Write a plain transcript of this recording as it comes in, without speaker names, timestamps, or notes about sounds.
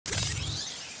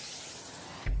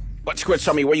But you quit,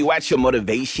 show me where you at. Your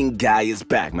motivation guy is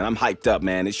back, man. I'm hyped up,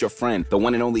 man. It's your friend, the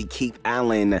one and only Keith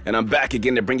Allen, and I'm back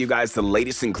again to bring you guys the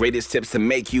latest and greatest tips to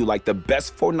make you like the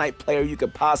best Fortnite player you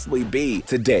could possibly be.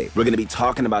 Today, we're gonna be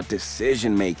talking about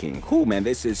decision making. Cool, man.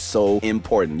 This is so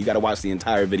important. You gotta watch the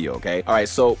entire video, okay? All right,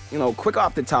 so quick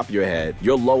off the top of your head,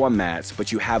 you're low on mats,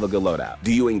 but you have a good loadout.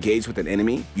 Do you engage with an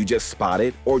enemy you just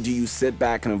spotted, or do you sit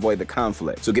back and avoid the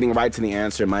conflict? So getting right to the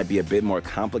answer might be a bit more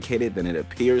complicated than it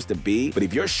appears to be, but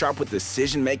if you're sharp with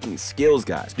decision-making skills,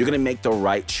 guys, you're gonna make the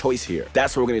right choice here.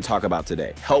 That's what we're gonna talk about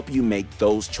today. Help you make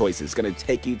those choices. It's gonna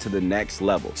take you to the next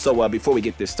level. So before we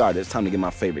get this started, it's time to get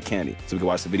my favorite candy so we can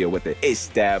watch the video with it. It's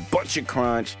that bunch of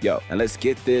crunch. Yo, and let's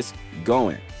get this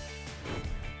going.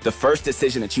 The first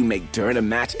decision that you make during a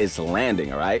match is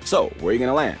landing, all right? So where are you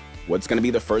gonna land? What's going to be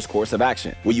the first course of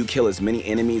action? Will you kill as many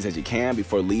enemies as you can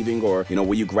before leaving, or,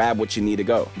 will you grab what you need to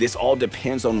go? This all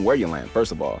depends on where you land,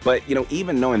 first of all. But,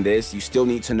 even knowing this, you still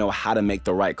need to know how to make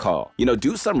the right call.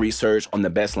 Do some research on the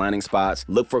best landing spots,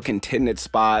 look for contended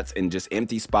spots and just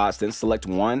empty spots, then select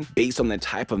one based on the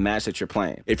type of match that you're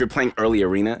playing. If you're playing early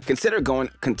arena, consider going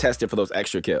contested for those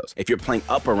extra kills. If you're playing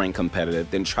upper rank competitive,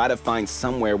 then try to find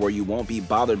somewhere where you won't be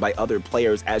bothered by other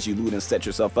players as you loot and set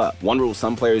yourself up. One rule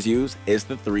some players use is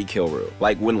the 3-kill rule.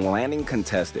 Like when landing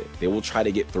contested, they will try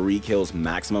to get 3 kills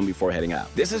maximum before heading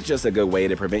out. This is just a good way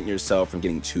to prevent yourself from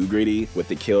getting too greedy with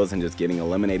the kills and just getting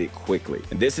eliminated quickly.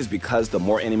 And this is because the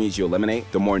more enemies you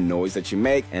eliminate, the more noise that you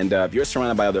make. And if you're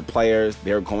surrounded by other players,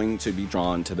 they're going to be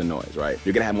drawn to the noise, right?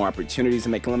 You're gonna have more opportunities to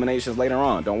make eliminations later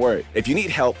on, don't worry. If you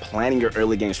need help planning your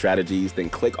early game strategies, then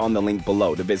click on the link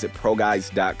below to visit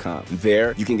ProGuides.com.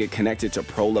 There, you can get connected to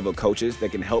pro level coaches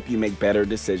that can help you make better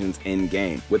decisions in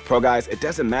game. With ProGuides, it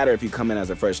doesn't matter if you come in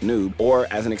as a fresh noob or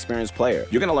as an experienced player.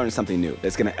 You're gonna learn something new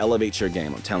that's gonna elevate your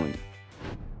game, I'm telling you.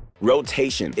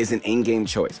 Rotation is an in-game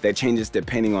choice that changes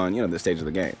depending on, the stage of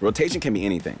the game. Rotation can be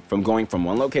anything from going from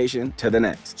one location to the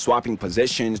next, swapping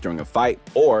positions during a fight,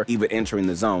 or even entering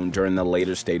the zone during the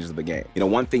later stages of the game.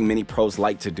 One thing many pros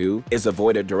like to do is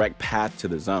avoid a direct path to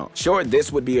the zone. Sure,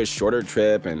 this would be a shorter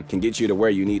trip and can get you to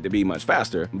where you need to be much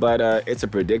faster, but it's a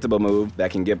predictable move that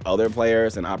can give other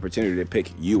players an opportunity to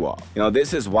pick you off.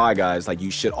 This is why, guys, you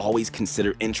should always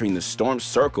consider entering the storm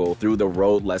circle through the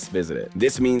road less visited.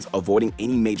 This means avoiding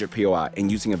any major POI and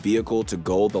using a vehicle to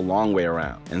go the long way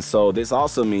around. And so this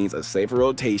also means a safer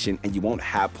rotation, and you won't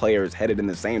have players headed in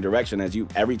the same direction as you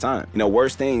every time.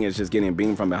 Worst thing is just getting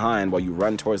beamed from behind while you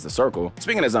run towards the circle.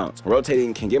 Speaking of zones,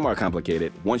 rotating can get more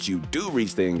complicated once you do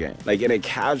reach the end game. Like in a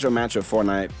casual match of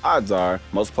Fortnite, odds are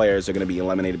most players are going to be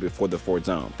eliminated before the 4th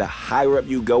zone. The higher up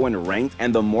you go in ranked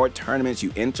and the more tournaments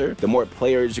you enter, the more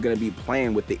players you're going to be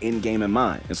playing with the end game in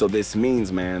mind. And so this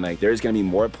means, man, there's going to be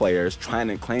more players trying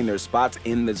to claim their spots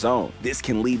in the zone. This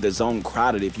can leave the zone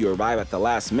crowded if you arrive at the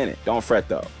last minute. Don't fret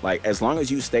though. As long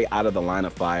as you stay out of the line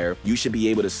of fire, you should be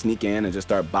able to sneak in and just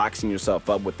start boxing yourself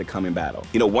up with the coming battle.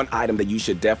 One item that you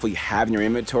should definitely have in your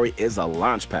inventory is a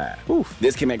launch pad. Oof.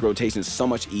 This can make rotations so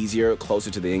much easier closer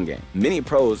to the end game. Many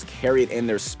pros carry it in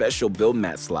their special build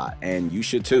mat slot, and you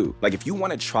should too. If you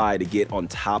want to try to get on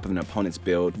top of an opponent's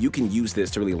build, you can use this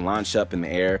to really launch up in the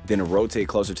air, then rotate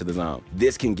closer to the zone.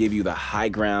 This can give you the high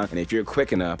ground, and if you're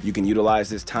quick enough, you can utilize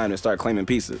this time to start claiming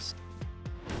pieces.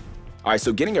 Alright,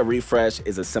 so getting a refresh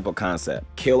is a simple concept.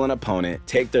 Kill an opponent,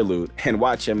 take their loot, and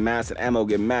watch your mats and ammo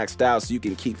get maxed out so you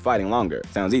can keep fighting longer.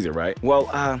 Sounds easy, right?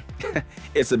 Well,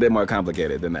 it's a bit more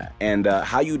complicated than that. And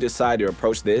how you decide to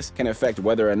approach this can affect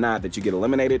whether or not that you get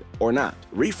eliminated or not.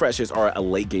 Refreshes are a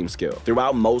late game skill.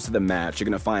 Throughout most of the match, you're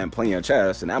gonna find plenty of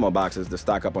chests and ammo boxes to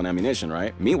stock up on ammunition,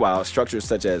 right? Meanwhile, structures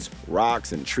such as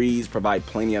rocks and trees provide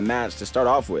plenty of mats to start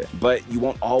off with, but you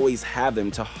won't always have them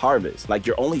to harvest.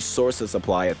 Your only source of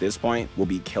supply at this point will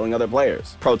be killing other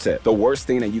players. Pro tip, the worst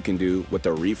thing that you can do with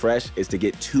a refresh is to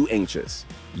get too anxious.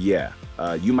 Yeah,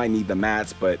 you might need the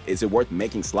mats, but is it worth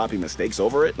making sloppy mistakes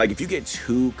over it? If you get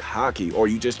too cocky or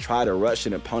you just try to rush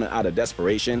an opponent out of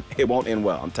desperation, it won't end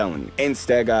well, I'm telling you.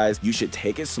 Instead, guys, you should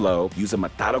take it slow, use a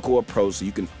methodical approach so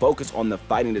you can focus on the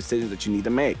fighting decisions that you need to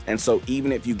make. And so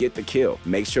even if you get the kill,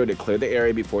 make sure to clear the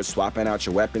area before swapping out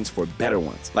your weapons for better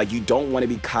ones. You don't want to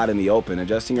be caught in the open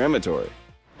adjusting your inventory.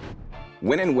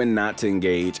 When and when not to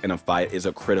engage in a fight is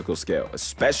a critical skill,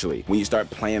 especially when you start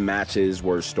playing matches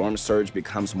where Storm Surge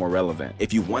becomes more relevant.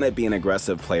 If you want to be an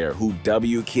aggressive player who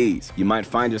W keys, you might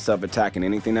find yourself attacking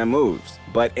anything that moves.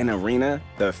 But in Arena,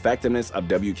 the effectiveness of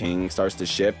W King starts to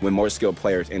shift when more skilled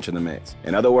players enter the mix.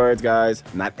 In other words, guys,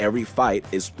 not every fight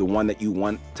is the one that you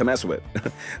want to mess with.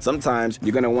 Sometimes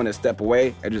you're going to want to step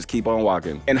away and just keep on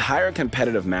walking. In higher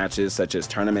competitive matches such as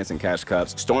tournaments and cash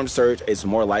cups, Storm Surge is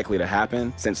more likely to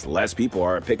happen since less people people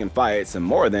are picking fights and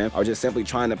more of them are just simply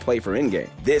trying to play for in-game.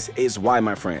 This is why,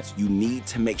 my friends, you need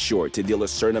to make sure to deal a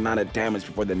certain amount of damage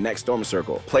before the next storm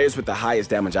circle. Players with the highest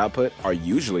damage output are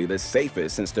usually the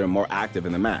safest since they're more active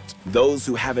in the match. Those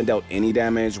who haven't dealt any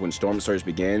damage when Storm Surge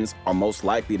begins are most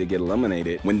likely to get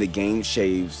eliminated when the game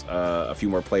shaves a few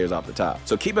more players off the top.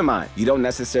 So keep in mind, you don't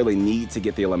necessarily need to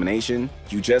get the elimination,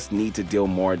 you just need to deal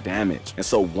more damage. And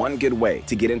so one good way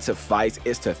to get into fights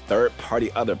is to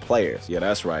third-party other players. Yeah,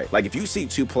 that's right. Like if you see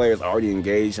two players already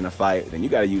engaged in a fight, then you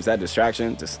gotta use that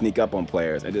distraction to sneak up on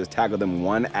players and just tackle them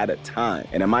one at a time.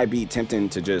 And it might be tempting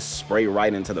to just spray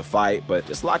right into the fight, but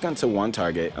just lock onto one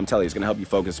target. I'm telling you, it's gonna help you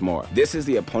focus more. This is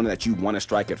the opponent that you wanna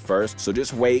strike at first, so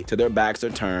just wait till their backs are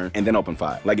turned and then open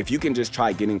fire. Like if you can just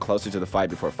try getting closer to the fight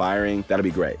before firing, that'll be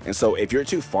great. And so if you're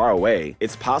too far away,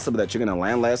 it's possible that you're gonna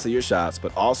land less of your shots,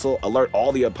 but also alert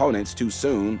all the opponents too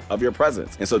soon of your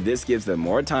presence. And so this gives them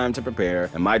more time to prepare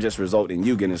and might just result in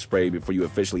you getting sprayed before you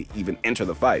officially even enter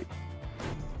the fight.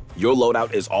 Your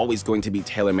loadout is always going to be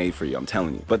tailor-made for you, I'm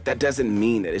telling you. But that doesn't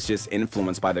mean that it's just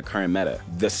influenced by the current meta.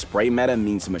 The spray meta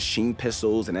means machine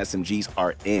pistols and SMGs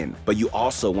are in, but you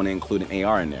also want to include an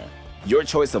AR in there. Your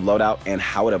choice of loadout and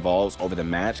how it evolves over the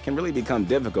match can really become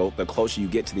difficult the closer you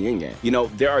get to the endgame. You know,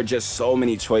 there are just so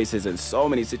many choices and so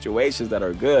many situations that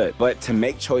are good, but to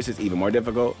make choices even more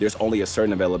difficult, there's only a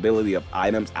certain availability of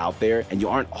items out there, and you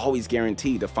aren't always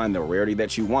guaranteed to find the rarity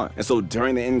that you want. And so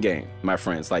during the endgame, my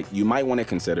friends, like you might want to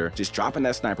consider just dropping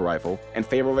that sniper rifle in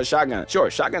favor of a shotgun. Sure,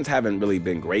 shotguns haven't really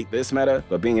been great this meta,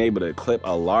 but being able to clip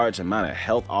a large amount of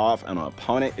health off an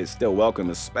opponent is still welcome,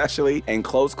 especially in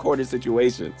close quarter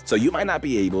situations. So you might not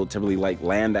be able to really like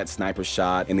land that sniper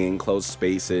shot in the enclosed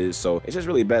spaces, so it's just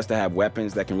really best to have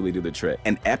weapons that can really do the trick.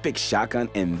 An epic shotgun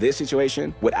in this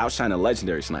situation would outshine a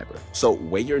legendary sniper. So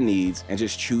weigh your needs and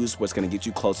just choose what's going to get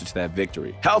you closer to that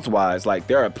victory. Health-wise, like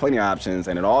there are plenty of options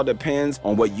and it all depends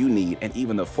on what you need and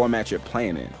even the format you're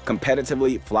playing in.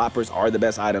 Competitively, floppers are the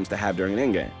best items to have during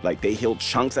an endgame. Like they heal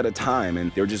chunks at a time and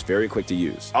they're just very quick to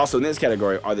use. Also in this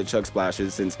category are the chug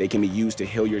splashes, since they can be used to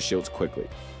heal your shields quickly.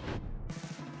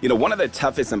 You know, one of the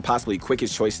toughest and possibly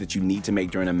quickest choices that you need to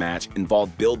make during a match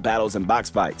involve build battles and box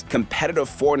fights. Competitive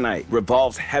Fortnite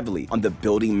revolves heavily on the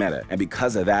building meta, and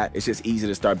because of that, it's just easy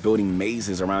to start building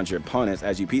mazes around your opponents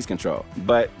as you piece control.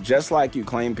 But just like you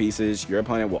claim pieces, your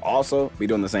opponent will also be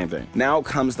doing the same thing. Now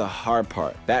comes the hard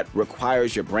part. That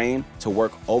requires your brain to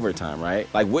work overtime, right?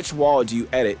 Like which wall do you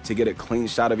edit to get a clean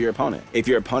shot of your opponent? If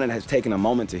your opponent has taken a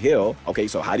moment to heal, okay,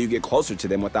 so how do you get closer to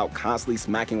them without constantly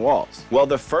smacking walls? Well,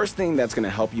 the first thing that's gonna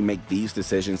help you make these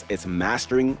decisions is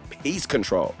mastering piece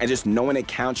control and just knowing to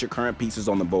count your current pieces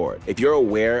on the board. If you're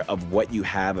aware of what you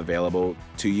have available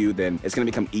to you, then it's going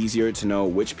to become easier to know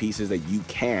which pieces that you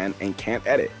can and can't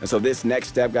edit. And so this next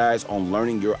step, guys, on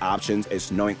learning your options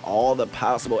is knowing all the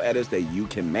possible edits that you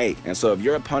can make. And so if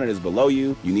your opponent is below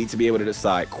you, you need to be able to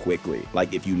decide quickly,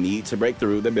 like if you need to break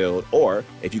through the build or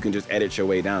if you can just edit your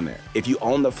way down there. If you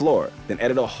own the floor, then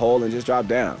edit a hole and just drop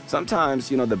down. Sometimes,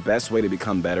 you know, the best way to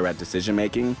become better at decision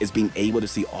making is being able to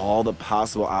see all the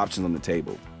possible options on the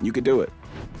table. You could do it.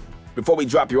 Before we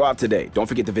drop you off today, don't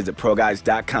forget to visit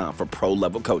ProGuides.com for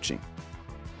pro-level coaching.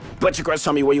 But your girls,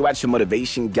 tell me where you at. Your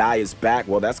motivation guy is back.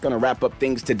 Well, that's gonna wrap up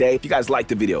things today. If you guys liked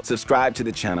the video, subscribe to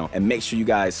the channel and make sure you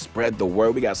guys spread the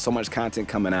word. We got so much content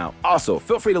coming out. Also,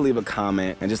 feel free to leave a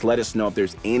comment and just let us know if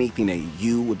there's anything that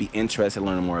you would be interested in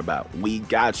learning more about. We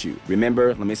got you. Remember,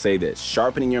 let me say this,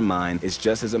 sharpening your mind is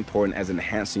just as important as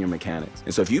enhancing your mechanics.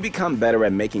 And so if you become better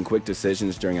at making quick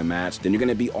decisions during a match, then you're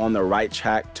gonna be on the right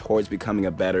track towards becoming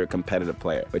a better competitive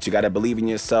player. But you gotta believe in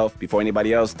yourself before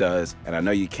anybody else does, and I know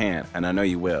you can, and I know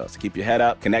you will. So keep your head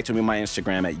up, connect with me on my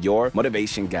Instagram at Your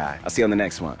Motivation Guy. I'll see you on the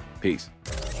next one. Peace.